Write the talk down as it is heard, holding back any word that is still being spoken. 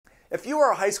If you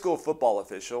are a high school football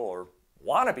official or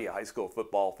want to be a high school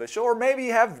football official, or maybe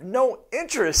have no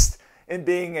interest in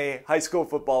being a high school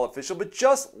football official but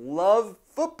just love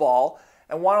football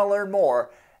and want to learn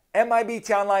more,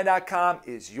 MIBTonline.com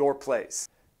is your place.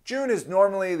 June is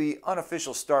normally the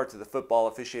unofficial start to the football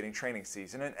officiating training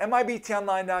season, and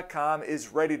MIBTonline.com is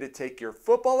ready to take your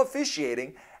football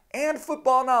officiating and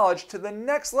football knowledge to the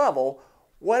next level,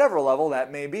 whatever level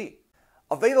that may be.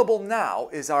 Available now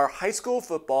is our High School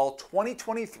Football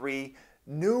 2023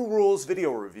 New Rules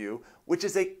video review, which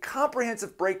is a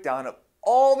comprehensive breakdown of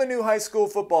all the new high school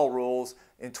football rules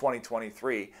in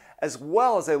 2023, as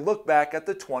well as a look back at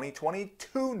the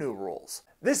 2022 new rules.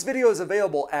 This video is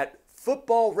available at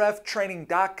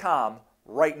footballreftraining.com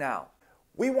right now.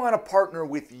 We want to partner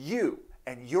with you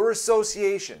and your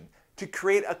association to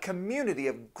create a community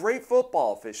of great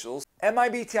football officials.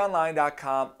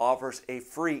 MIBTonline.com offers a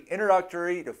free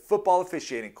introductory to football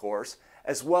officiating course,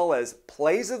 as well as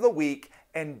plays of the week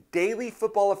and daily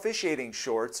football officiating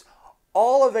shorts,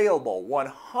 all available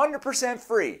 100%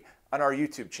 free on our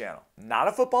YouTube channel. Not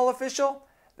a football official?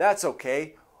 That's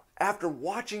okay. After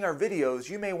watching our videos,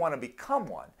 you may want to become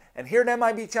one. And here at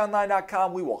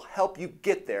MIBTonline.com, we will help you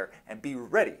get there and be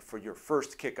ready for your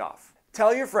first kickoff.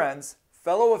 Tell your friends,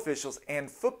 fellow officials, and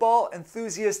football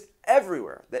enthusiasts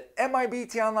everywhere that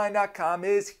MIBTonline.com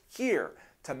is here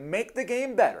to make the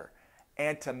game better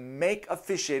and to make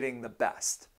officiating the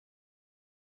best.